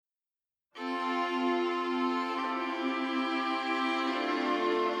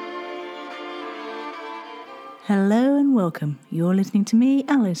Hello and welcome. You're listening to me,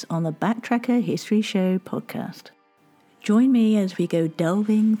 Alice, on the Backtracker History Show podcast. Join me as we go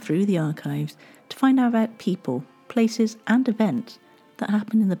delving through the archives to find out about people, places and events that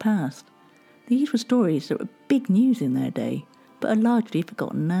happened in the past. These were stories that were big news in their day, but are largely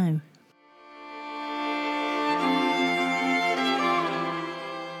forgotten now.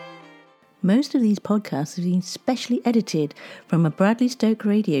 Most of these podcasts have been specially edited from a Bradley Stoke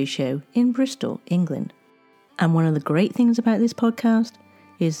radio show in Bristol, England. And one of the great things about this podcast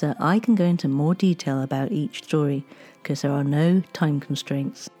is that I can go into more detail about each story because there are no time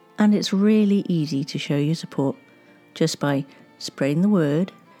constraints. And it's really easy to show your support just by spreading the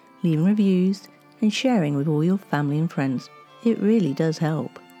word, leaving reviews and sharing with all your family and friends. It really does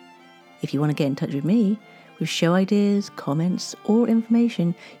help. If you want to get in touch with me with show ideas, comments or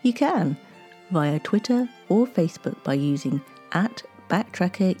information, you can via Twitter or Facebook by using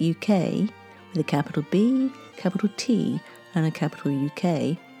 @BacktrackerUK with a capital B, capital T and a capital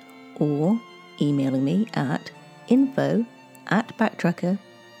UK, or emailing me at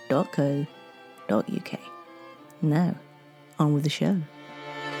info@backtracker.co.uk. Now, on with the show.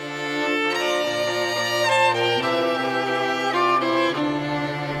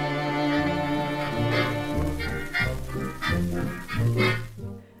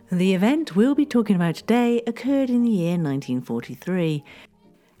 The event we'll be talking about today occurred in the year 1943.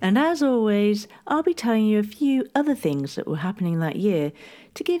 And as always, I'll be telling you a few other things that were happening that year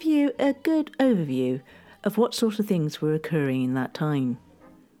to give you a good overview of what sort of things were occurring in that time.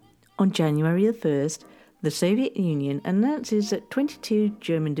 On January the 1st, the Soviet Union announces that 22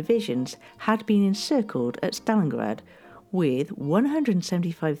 German divisions had been encircled at Stalingrad, with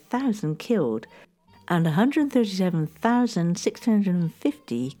 175,000 killed and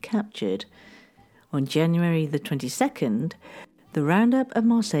 137,650 captured. On January the 22nd, the roundup of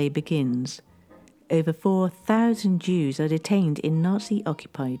Marseille begins. Over 4,000 Jews are detained in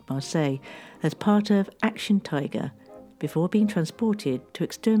Nazi-occupied Marseille as part of Action Tiger before being transported to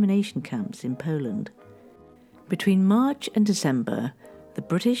extermination camps in Poland. Between March and December, the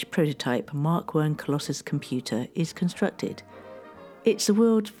British prototype Mark I Colossus computer is constructed. It's the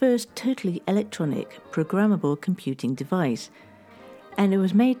world's first totally electronic, programmable computing device, and it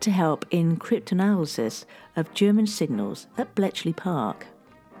was made to help in cryptanalysis of German signals at Bletchley Park.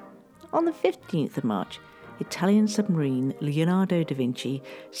 On the 15th of March, Italian submarine Leonardo da Vinci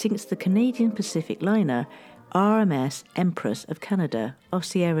sinks the Canadian Pacific liner RMS Empress of Canada off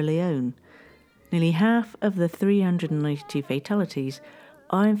Sierra Leone. Nearly half of the 392 fatalities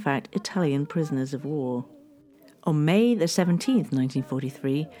are in fact Italian prisoners of war. On May the 17th,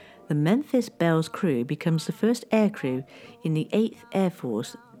 1943, the Memphis Bells crew becomes the first aircrew in the 8th Air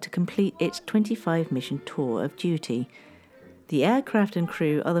Force to complete its 25-mission tour of duty. The aircraft and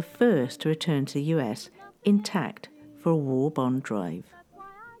crew are the first to return to the US intact for a war bond drive.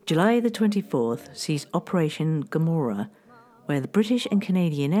 July the 24th sees Operation Gomorrah, where the British and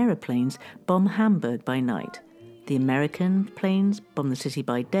Canadian aeroplanes bomb Hamburg by night. The American planes bomb the city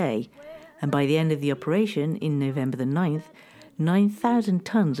by day, and by the end of the operation, in November the 9th, 9,000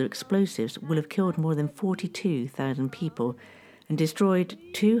 tons of explosives will have killed more than 42,000 people and destroyed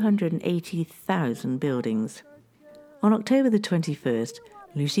 280,000 buildings. On October the 21st,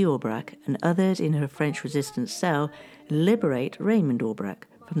 Lucy Aubrac and others in her French resistance cell liberate Raymond Aubrac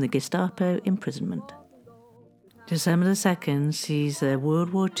from the Gestapo imprisonment. December the 2nd sees the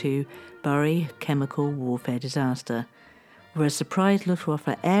World War II Bari chemical warfare disaster, where a surprise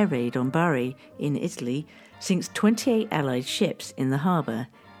Luftwaffe air raid on Bari in Italy sinks 28 Allied ships in the harbour,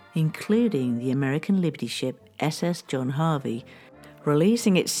 including the American Liberty ship SS John Harvey,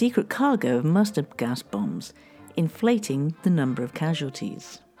 releasing its secret cargo of mustard gas bombs, inflating the number of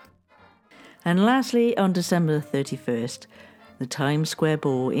casualties. And lastly, on December 31st, the Times Square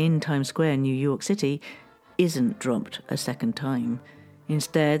ball in Times Square, New York City, isn't dropped a second time.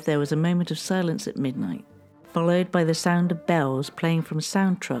 Instead, there was a moment of silence at midnight, followed by the sound of bells playing from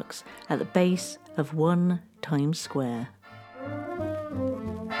sound trucks at the base of 1 Times Square.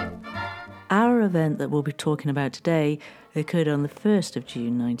 Our event that we'll be talking about today occurred on the 1st of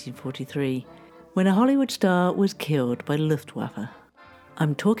June 1943, when a Hollywood star was killed by the Luftwaffe.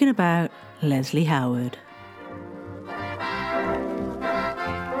 I'm talking about Leslie Howard.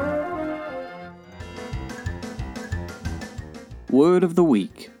 Word of the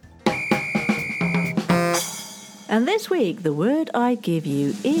week. And this week, the word I give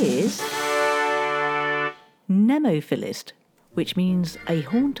you is nemophilist, which means a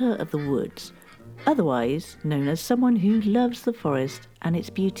haunter of the woods, otherwise known as someone who loves the forest and its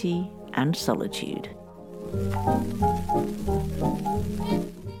beauty and solitude.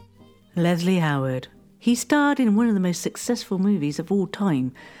 Leslie Howard, He starred in one of the most successful movies of all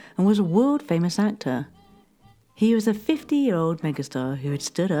time and was a world-famous actor. He was a 50-year-old megastar who had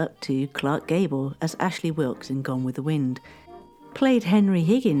stood up to Clark Gable as Ashley Wilkes in Gone with the Wind, played Henry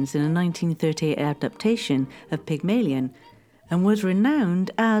Higgins in a 1938 adaptation of Pygmalion, and was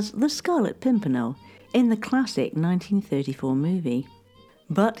renowned as the Scarlet Pimpernel in the classic 1934 movie.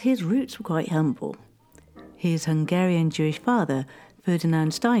 But his roots were quite humble. His Hungarian Jewish father,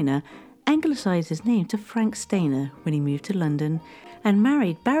 Ferdinand Steiner, anglicised his name to Frank Steiner when he moved to London and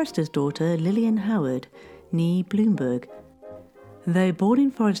married barrister's daughter Lillian Howard, née Bloomberg. Though born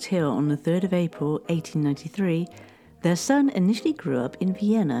in Forest Hill on the 3rd of April 1893, their son initially grew up in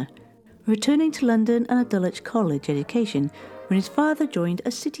Vienna, returning to London and a Dulwich College education when his father joined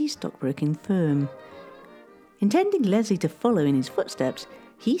a city stockbroking firm. Intending Leslie to follow in his footsteps,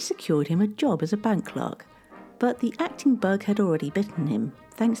 he secured him a job as a bank clerk, but the acting bug had already bitten him,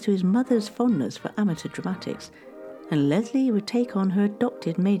 thanks to his mother's fondness for amateur dramatics, and Leslie would take on her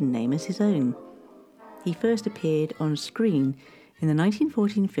adopted maiden name as his own. He first appeared on screen in the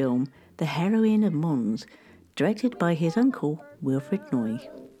 1914 film The Heroine of Mons, directed by his uncle Wilfred Noy.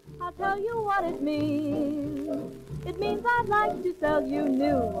 I'll tell you what it means. It means I'd like to sell you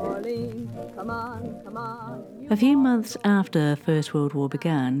New Orleans. Come on, come on. A few months after First World War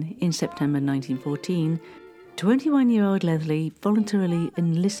began, in September 1914, 21-year-old Leslie voluntarily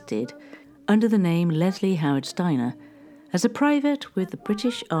enlisted under the name Leslie Howard Steiner as a private with the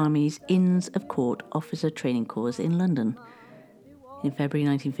British Army's Inns of Court Officer Training Corps in London. In February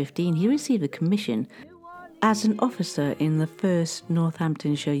 1915, he received a commission as an officer in the 1st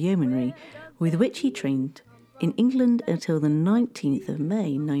Northamptonshire Yeomanry, with which he trained in England until the 19th of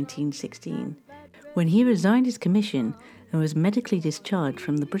May 1916, when he resigned his commission and was medically discharged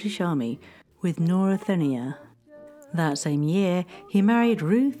from the British Army with neurasthenia. That same year, he married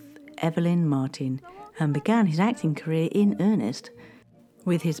Ruth Evelyn Martin and began his acting career in earnest,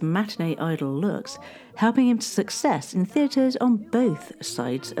 with his matinee idol looks helping him to success in theatres on both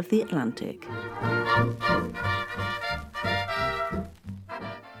sides of the Atlantic.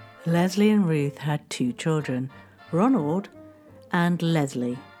 Leslie and Ruth had 2 children, Ronald and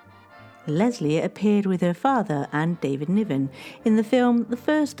Leslie. Leslie appeared with her father and David Niven in the film The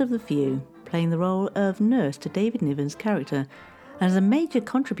First of the Few, playing the role of nurse to David Niven's character, and as a major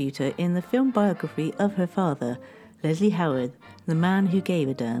contributor in the film biography of her father, Leslie Howard, the man who gave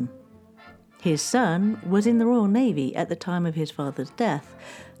a damn. His son was in the Royal Navy at the time of his father's death,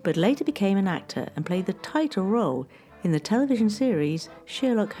 but later became an actor and played the title role in the television series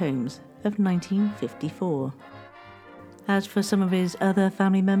Sherlock Holmes of 1954. As for some of his other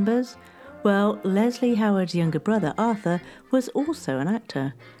family members, well, Leslie Howard's younger brother Arthur was also an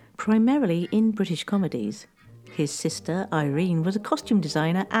actor, primarily in British comedies. His sister Irene was a costume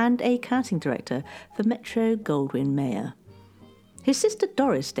designer and a casting director for Metro-Goldwyn-Mayer. His sister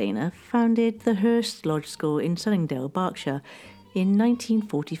Doris Steiner founded the Hurst Lodge School in Sunningdale, Berkshire, in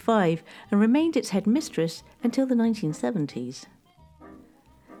 1945 and remained its headmistress until the 1970s.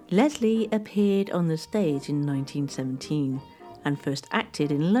 Leslie appeared on the stage in 1917 and first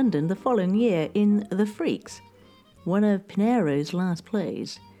acted in London the following year in The Freaks, one of Pinero's last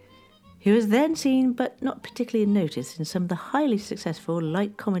plays. He was then seen but not particularly noticed in some of the highly successful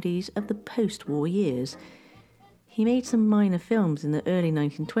light comedies of the post-war years. He made some minor films in the early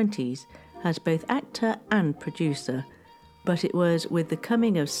 1920s as both actor and producer, but it was with the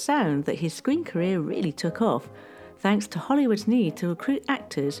coming of sound that his screen career really took off, thanks to Hollywood's need to recruit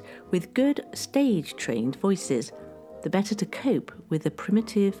actors with good stage-trained voices, the better to cope with the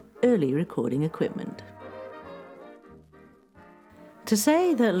primitive early recording equipment. To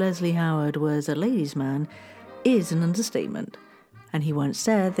say that Leslie Howard was a ladies' man is an understatement, and he once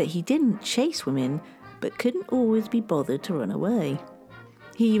said that he didn't chase women but couldn't always be bothered to run away.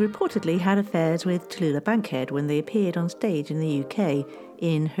 He reportedly had affairs with Tallulah Bankhead when they appeared on stage in the UK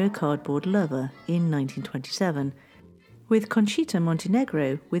in Her Cardboard Lover in 1927, with Conchita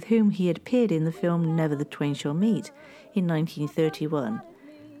Montenegro, with whom he had appeared in the film Never the Twain Shall Meet in 1931,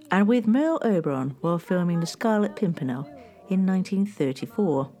 and with Merle Oberon while filming The Scarlet Pimpernel in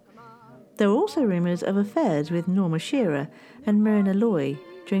 1934. There were also rumours of affairs with Norma Shearer and Myrna Loy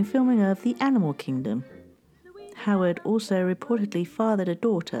during filming of The Animal Kingdom. Howard also reportedly fathered a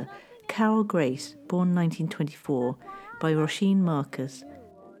daughter, Carol Grace, born 1924, by Roisin Marcus.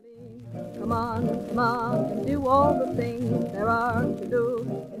 Come on, do all the things there are to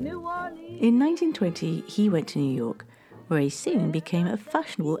do in New Orleans. In 1920, he went to New York, where he soon became a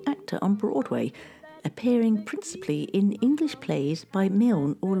fashionable actor on Broadway, appearing principally in English plays by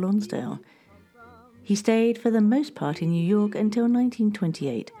Milne or Lonsdale. He stayed for the most part in New York until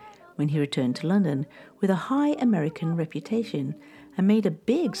 1928, when he returned to London with a high American reputation and made a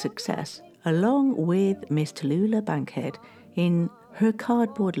big success along with Miss Tallulah Bankhead in Her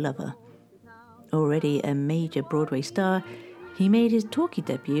Cardboard Lover. Already a major Broadway star, he made his talkie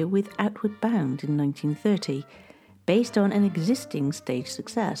debut with Outward Bound in 1930, based on an existing stage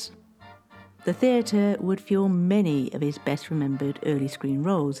success. The theatre would fuel many of his best-remembered early screen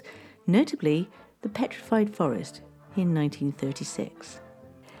roles, notably The Petrified Forest in 1936.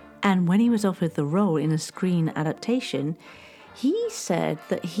 And when he was offered the role in a screen adaptation, he said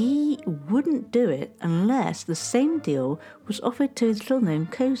that he wouldn't do it unless the same deal was offered to his little-known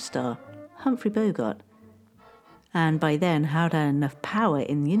co-star, Humphrey Bogart. And by then Howard had enough power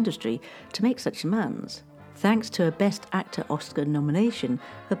in the industry to make such demands, thanks to a Best Actor Oscar nomination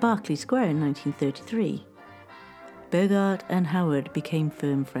for Berkeley Square in 1933. Bogart and Howard became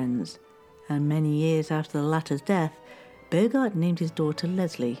firm friends, and many years after the latter's death, Bogart named his daughter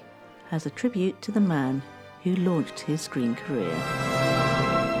Leslie as a tribute to the man who launched his screen career.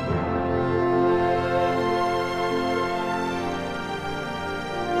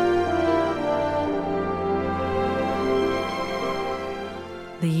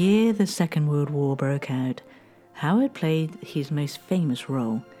 The year the Second World War broke out, Howard played his most famous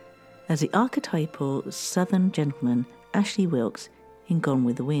role as the archetypal Southern gentleman Ashley Wilkes in Gone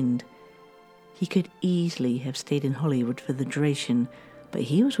with the Wind. He could easily have stayed in Hollywood for the duration, but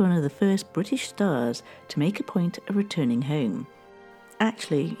he was one of the first British stars to make a point of returning home.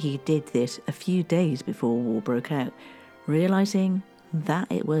 Actually, he did this a few days before war broke out, realising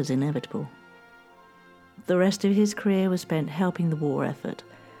that it was inevitable. The rest of his career was spent helping the war effort,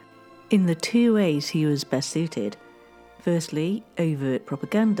 in the two ways he was best suited. Firstly, overt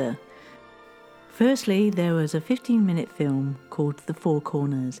propaganda. Firstly, there was a 15-minute film called The Four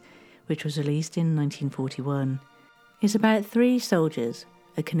Corners, which was released in 1941. It's about three soldiers,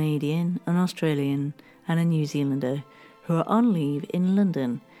 a Canadian, an Australian, and a New Zealander, who are on leave in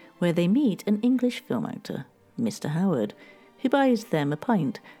London, where they meet an English film actor, Mr. Howard, who buys them a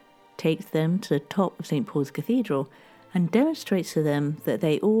pint, takes them to the top of St. Paul's Cathedral, and demonstrates to them that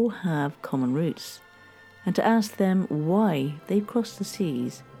they all have common roots, and to ask them why they crossed the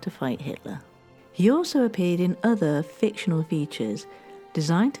seas to fight Hitler. He also appeared in other fictional features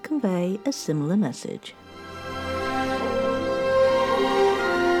designed to convey a similar message.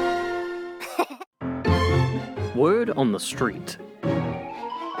 Word on the street.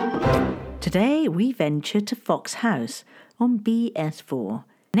 Today we venture to Fox House on BS4,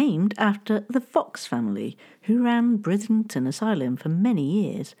 named after the Fox family, who ran Bridlington Asylum for many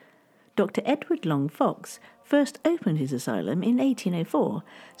years. Dr. Edward Long Fox first opened his asylum in 1804,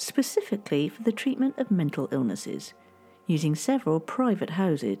 specifically for the treatment of mental illnesses, using several private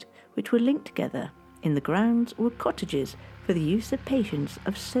houses which were linked together. In the grounds were cottages for the use of patients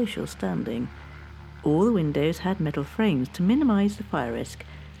of social standing. All the windows had metal frames to minimise the fire risk,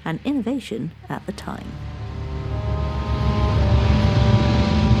 an innovation at the time.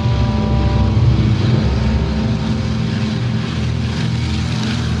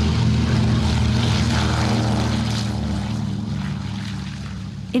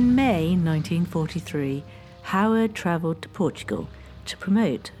 In May 1943, Howard travelled to Portugal to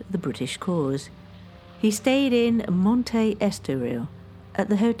promote the British cause. He stayed in Monte Estoril at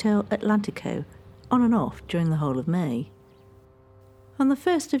the Hotel Atlantico on and off during the whole of May. On the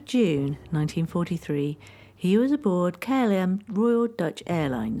 1st of June 1943, he was aboard KLM Royal Dutch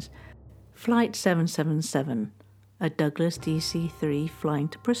Airlines, Flight 777, a Douglas DC-3 flying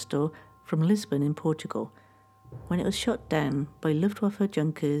to Bristol from Lisbon in Portugal, when it was shot down by Luftwaffe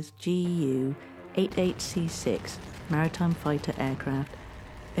Junkers GU-88C6 maritime fighter aircraft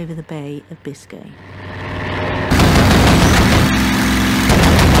over the Bay of Biscay.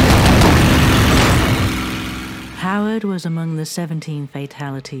 Howard was among the 17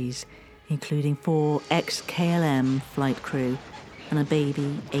 fatalities, including 4 ex-KLM flight crew and a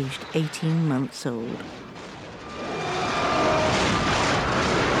baby aged 18 months old.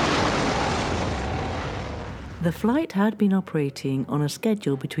 The flight had been operating on a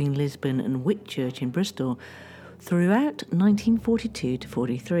schedule between Lisbon and Whitchurch in Bristol throughout 1942 to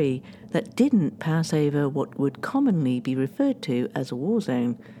 43 that didn't pass over what would commonly be referred to as a war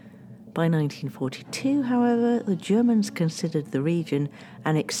zone. By 1942, however, the Germans considered the region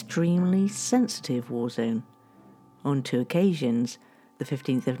an extremely sensitive war zone. On 2 occasions, the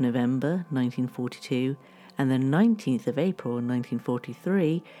 15th of November 1942 and the 19th of April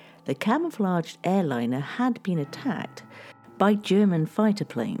 1943, the camouflaged airliner had been attacked by German fighter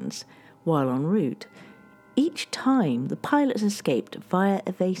planes while en route. Each time, the pilots escaped via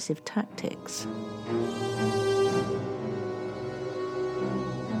evasive tactics.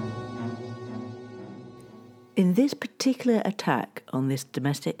 In this particular attack on this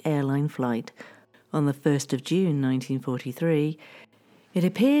domestic airline flight on the 1st of June 1943, it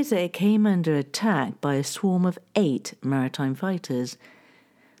appears that it came under attack by a swarm of 8 maritime fighters.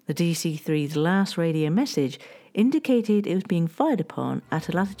 The DC-3's last radio message indicated it was being fired upon at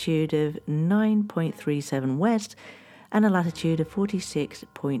a latitude of 9.37 west and a latitude of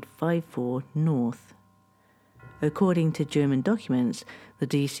 46.54 north. According to German documents, the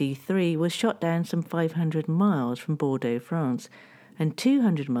DC-3 was shot down some 500 miles from Bordeaux, France, and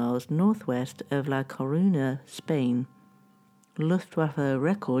 200 miles northwest of La Coruña, Spain. Luftwaffe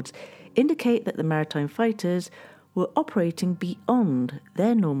records indicate that the maritime fighters were operating beyond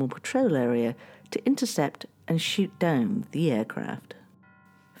their normal patrol area to intercept and shoot down the aircraft.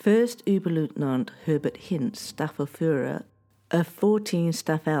 First Oberleutnant Herbert Hintz, Staffelführer of 14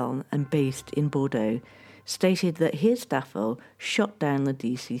 Staffel and based in Bordeaux, stated that his Staffel shot down the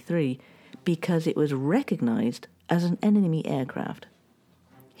DC-3 because it was recognized as an enemy aircraft.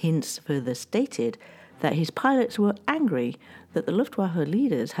 Hintz further stated that his pilots were angry that the Luftwaffe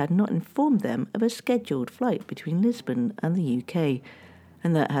leaders had not informed them of a scheduled flight between Lisbon and the UK,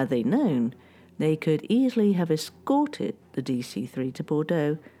 and that had they known, they could easily have escorted the DC-3 to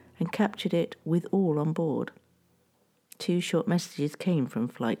Bordeaux and captured it with all on board. 2 short messages came from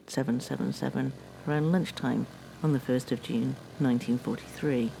Flight 777 around lunchtime on the 1st of June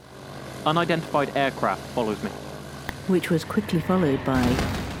 1943. Unidentified aircraft follows me. Which was quickly followed by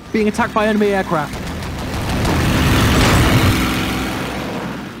Being attacked by enemy aircraft.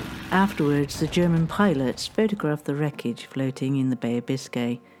 Afterwards, the German pilots photographed the wreckage floating in the Bay of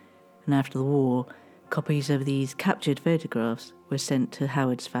Biscay, and after the war, copies of these captured photographs were sent to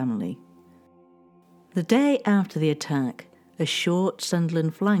Howard's family. The day after the attack, a short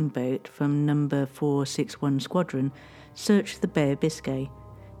Sunderland flying boat from number 461 Squadron searched the Bay of Biscay.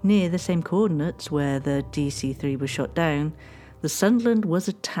 Near the same coordinates where the DC-3 was shot down, the Sunderland was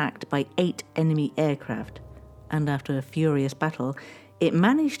attacked by 8 enemy aircraft, and after a furious battle, it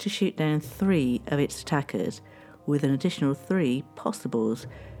managed to shoot down 3 of its attackers, with an additional 3 possibles,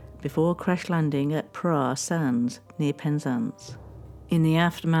 before crash landing at Pras Sands near Penzance. In the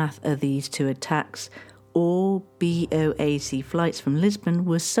aftermath of these 2 attacks, all BOAC flights from Lisbon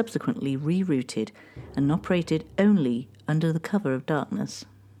were subsequently rerouted and operated only under the cover of darkness.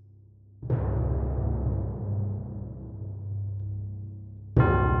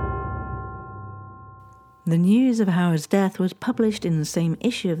 The news of Howard's death was published in the same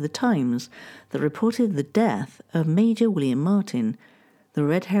issue of the Times that reported the death of Major William Martin, the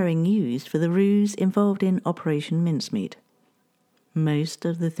red herring used for the ruse involved in Operation Mincemeat. Most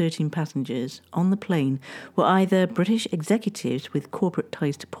of the 13 passengers on the plane were either British executives with corporate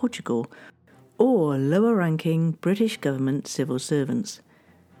ties to Portugal or lower-ranking British government civil servants.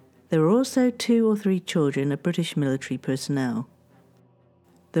 There were also 2 or 3 children of British military personnel.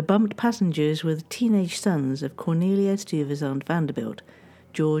 The bumped passengers were the teenage sons of Cornelia Stuyvesant Vanderbilt,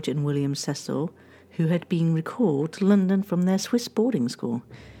 George and William Cecil, who had been recalled to London from their Swiss boarding school.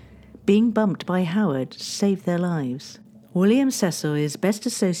 Being bumped by Howard saved their lives. William Cecil is best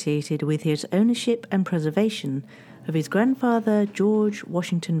associated with his ownership and preservation of his grandfather George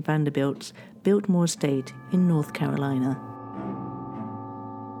Washington Vanderbilt's Biltmore estate in North Carolina.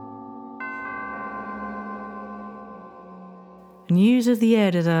 News of the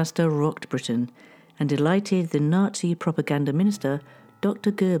air disaster rocked Britain and delighted the Nazi propaganda minister,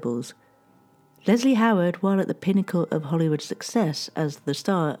 Dr. Goebbels. Leslie Howard, while at the pinnacle of Hollywood success as the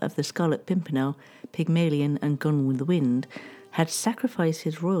star of The Scarlet Pimpernel, Pygmalion and Gone with the Wind, had sacrificed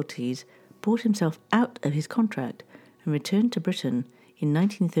his royalties, bought himself out of his contract and returned to Britain in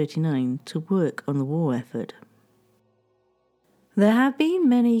 1939 to work on the war effort. There have been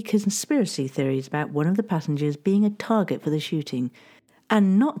many conspiracy theories about one of the passengers being a target for the shooting,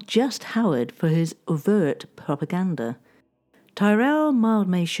 and not just Howard for his overt propaganda. Tyrell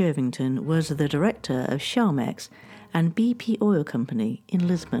Mildmay Shervington was the director of Chalmex and BP Oil Company in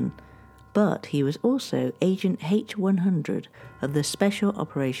Lisbon, but he was also Agent H100 of the Special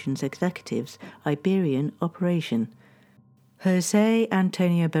Operations Executive's Iberian operation. Jose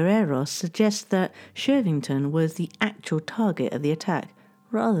Antonio Barreros suggests that Shervington was the actual target of the attack,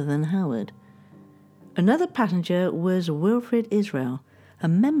 rather than Howard. Another passenger was Wilfrid Israel, a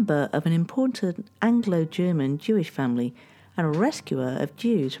member of an important Anglo-German Jewish family and a rescuer of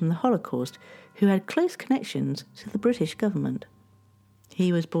Jews from the Holocaust who had close connections to the British government.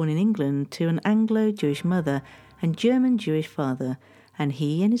 He was born in England to an Anglo-Jewish mother and German-Jewish father, and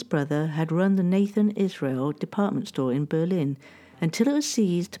he and his brother had run the Nathan Israel department store in Berlin until it was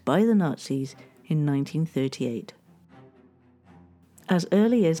seized by the Nazis in 1938. As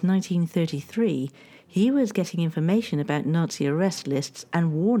early as 1933, He was getting information about Nazi arrest lists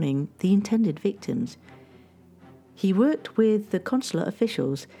and warning the intended victims. He worked with the consular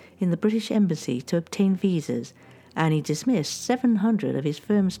officials in the British Embassy to obtain visas, and he dismissed 700 of his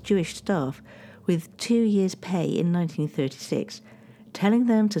firm's Jewish staff with 2 years' pay in 1936, telling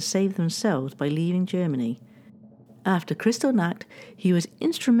them to save themselves by leaving Germany. After Kristallnacht, he was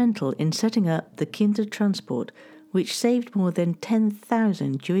instrumental in setting up the Kindertransport, which saved more than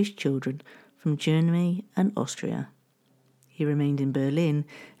 10,000 Jewish children from Germany and Austria. He remained in Berlin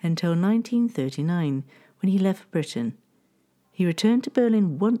until 1939, when he left Britain. He returned to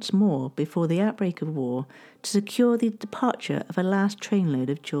Berlin once more before the outbreak of war to secure the departure of a last trainload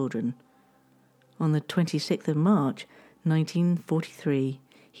of children. On the 26th of March, 1943,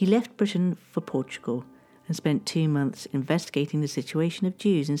 he left Britain for Portugal and spent 2 months investigating the situation of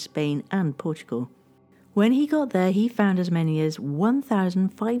Jews in Spain and Portugal. When he got there, he found as many as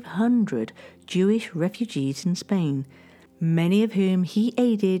 1,500 Jewish refugees in Spain, many of whom he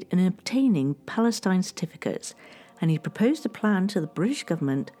aided in obtaining Palestine certificates, and he proposed a plan to the British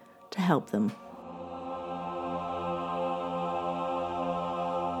government to help them.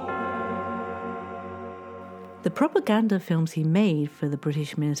 The propaganda films he made for the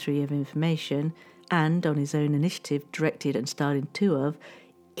British Ministry of Information, and on his own initiative directed and starred in 2 of,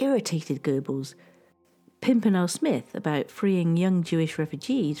 irritated Goebbels. Pimpernel Smith about freeing young Jewish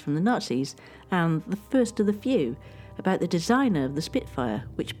refugees from the Nazis, and The First of the Few about the designer of the Spitfire,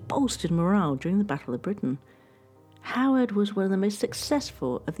 which bolstered morale during the Battle of Britain. Howard was one of the most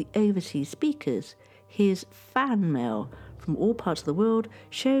successful of the overseas speakers. His fan mail from all parts of the world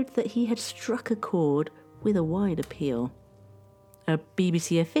showed that he had struck a chord with a wide appeal. A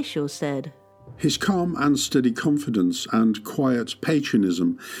BBC official said, "His calm and steady confidence and quiet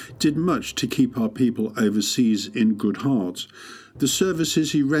patriotism did much to keep our people overseas in good heart. The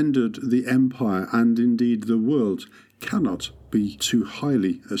services he rendered the Empire and indeed the world cannot be too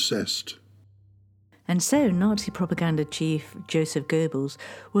highly assessed." And so Nazi propaganda chief Joseph Goebbels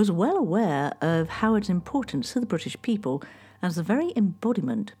was well aware of Howard's importance to the British people as the very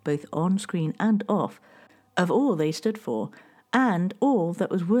embodiment, both on screen and off, of all they stood for, and all that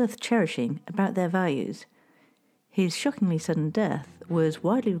was worth cherishing about their values. His shockingly sudden death was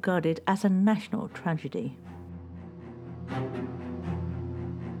widely regarded as a national tragedy.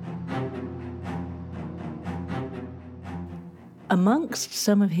 Amongst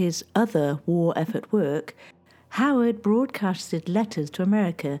some of his other war effort work, Howard broadcasted letters to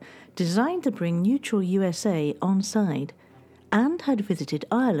America designed to bring neutral USA on side, and had visited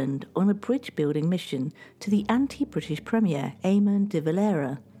Ireland on a bridge-building mission to the anti-British Premier, Eamon de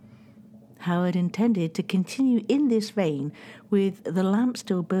Valera. Howard intended to continue in this vein with The Lamp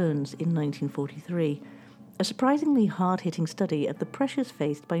Still Burns in 1943, a surprisingly hard-hitting study of the pressures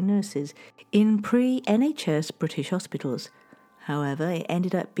faced by nurses in pre-NHS British hospitals. However, it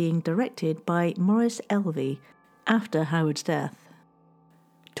ended up being directed by Maurice Elvey after Howard's death.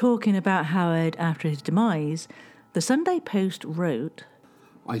 Talking about Howard after his demise, the Sunday Post wrote,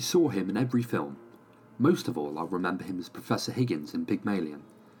 "I saw him in every film. Most of all, I'll remember him as Professor Higgins in Pygmalion.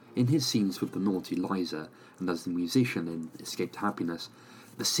 In his scenes with the naughty Liza, and as the musician in Escape to Happiness,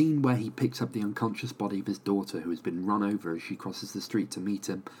 the scene where he picks up the unconscious body of his daughter who has been run over as she crosses the street to meet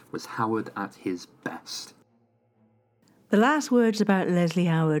him was Howard at his best." The last words about Leslie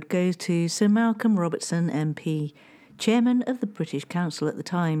Howard goes to Sir Malcolm Robertson MP, chairman of the British Council at the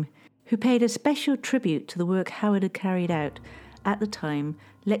time, who paid a special tribute to the work Howard had carried out at the time,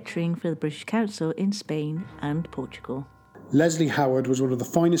 lecturing for the British Council in Spain and Portugal. Leslie Howard was one of the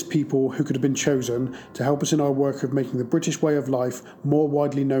finest people who could have been chosen to help us in our work of making the British way of life more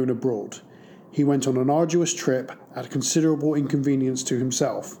widely known abroad. He went on an arduous trip at considerable inconvenience to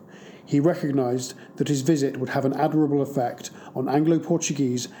himself. He recognised that his visit would have an admirable effect on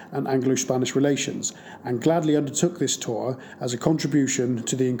Anglo-Portuguese and Anglo-Spanish relations, and gladly undertook this tour as a contribution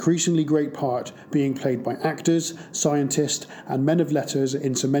to the increasingly great part being played by actors, scientists, and men of letters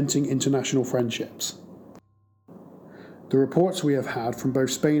in cementing international friendships. The reports we have had from both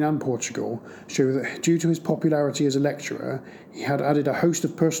Spain and Portugal show that due to his popularity as a lecturer, he had added a host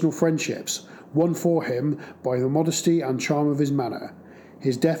of personal friendships, won for him by the modesty and charm of his manner.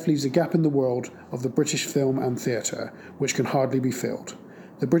 His death leaves a gap in the world of the British film and theatre, which can hardly be filled.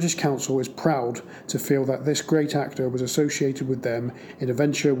 The British Council is proud to feel that this great actor was associated with them in a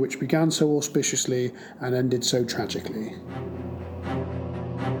venture which began so auspiciously and ended so tragically.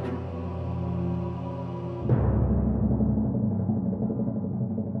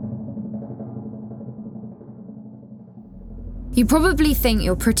 You probably think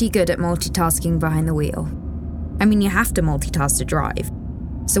you're pretty good at multitasking behind the wheel. I mean, you have to multitask to drive.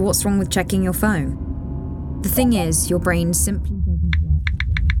 So what's wrong with checking your phone? The thing is, your brain simply doesn't work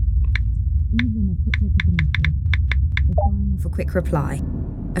that way. Even a quick look at the message, or firing off a quick reply,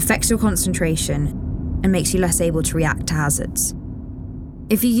 affects your concentration and makes you less able to react to hazards.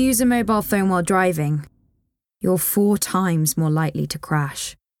 If you use a mobile phone while driving, you're 4 times more likely to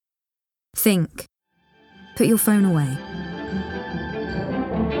crash. Think. Put your phone away.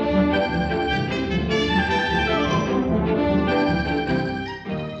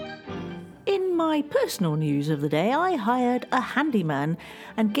 In my personal news of the day, I hired a handyman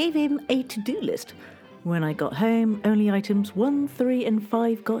and gave him a to-do list. When I got home, only items 1, 3 and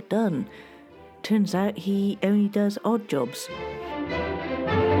 5 got done. Turns out he only does odd jobs.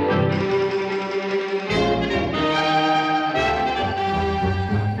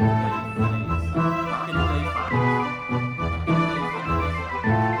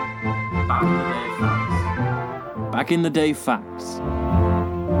 Back in the day facts.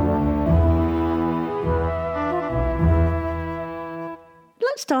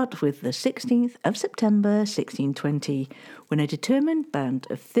 Let's start with the 16th of September 1620, when a determined band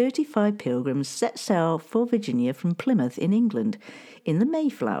of 35 pilgrims set sail for Virginia from Plymouth in England in the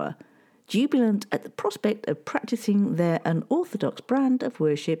Mayflower, jubilant at the prospect of practicing their unorthodox brand of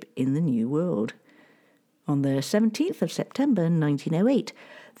worship in the New World. On the 17th of September 1908,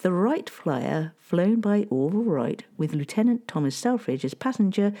 the Wright Flyer, flown by Orville Wright with Lieutenant Thomas Selfridge as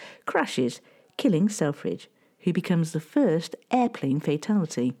passenger, crashes, killing Selfridge, who becomes the first airplane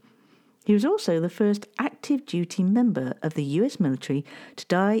fatality. He was also the first active duty member of the US military to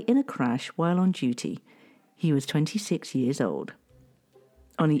die in a crash while on duty. He was 26 years old.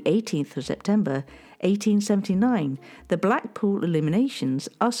 On the 18th of September 1879, the Blackpool illuminations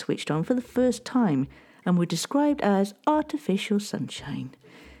are switched on for the first time and were described as artificial sunshine,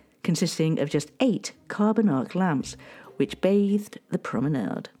 consisting of just 8 carbon arc lamps which bathed the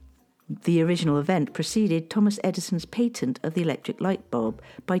promenade. The original event preceded Thomas Edison's patent of the electric light bulb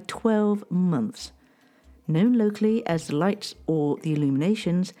by 12 months. Known locally as the lights or the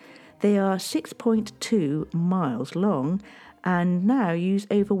illuminations, they are 6.2 miles long and now use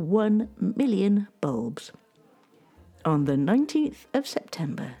over 1 million bulbs. On the 19th of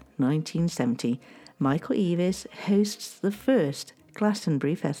September 1970, Michael Eavis hosts the first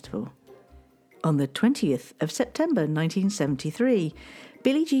Glastonbury Festival. On the 20th of September 1973,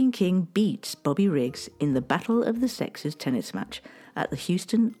 Billie Jean King beats Bobby Riggs in the Battle of the Sexes tennis match at the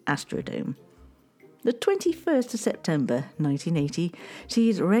Houston Astrodome. The 21st of September 1980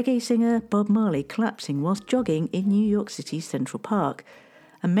 sees reggae singer Bob Marley collapsing whilst jogging in New York City's Central Park.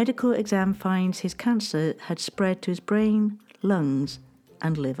 A medical exam finds his cancer had spread to his brain, lungs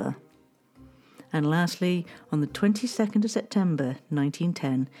and liver. And lastly, on the 22nd of September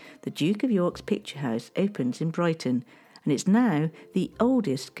 1910, the Duke of York's Picture House opens in Brighton, and it's now the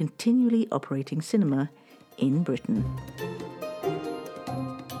oldest continually operating cinema in Britain.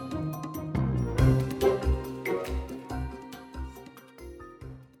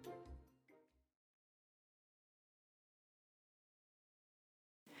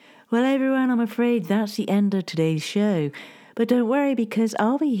 Well, everyone, I'm afraid that's the end of today's show. But don't worry, because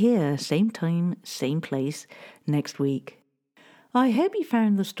I'll be here, same time, same place, next week. I hope you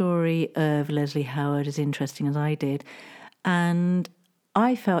found the story of Leslie Howard as interesting as I did, and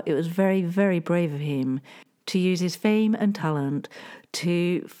I felt it was very, very brave of him to use his fame and talent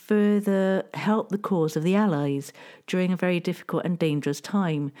to further help the cause of the Allies during a very difficult and dangerous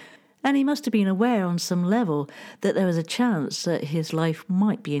time. And he must have been aware on some level that there was a chance that his life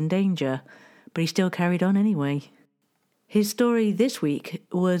might be in danger, but he still carried on anyway. His story this week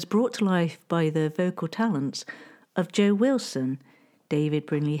was brought to life by the vocal talents of Joe Wilson, David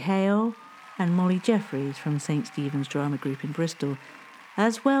Brinley-Hale and Molly Jeffries from St. Stephen's Drama Group in Bristol,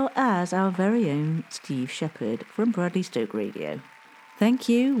 as well as our very own Steve Shepherd from Bradley Stoke Radio. Thank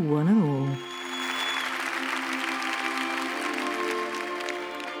you, one and all.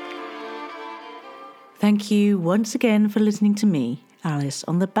 Thank you once again for listening to me, Alice,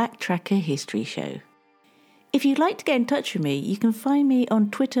 on the Backtracker History Show. If you'd like to get in touch with me, you can find me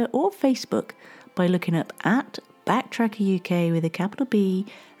on Twitter or Facebook by looking up at Backtracker UK with a capital B,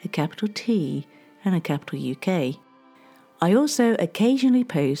 a capital T and a capital UK. I also occasionally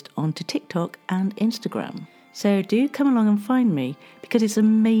post onto TikTok and Instagram. So do come along and find me, because it's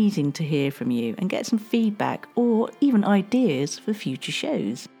amazing to hear from you and get some feedback or even ideas for future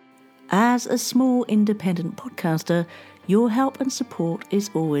shows. As a small independent podcaster, your help and support is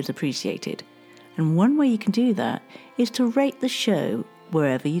always appreciated. And one way you can do that is to rate the show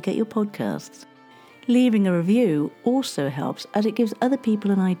wherever you get your podcasts. Leaving a review also helps, as it gives other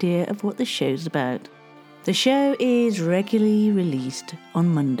people an idea of what the show's about. The show is regularly released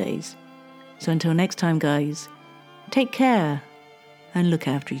on Mondays. So until next time, guys, take care and look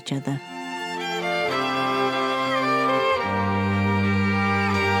after each other.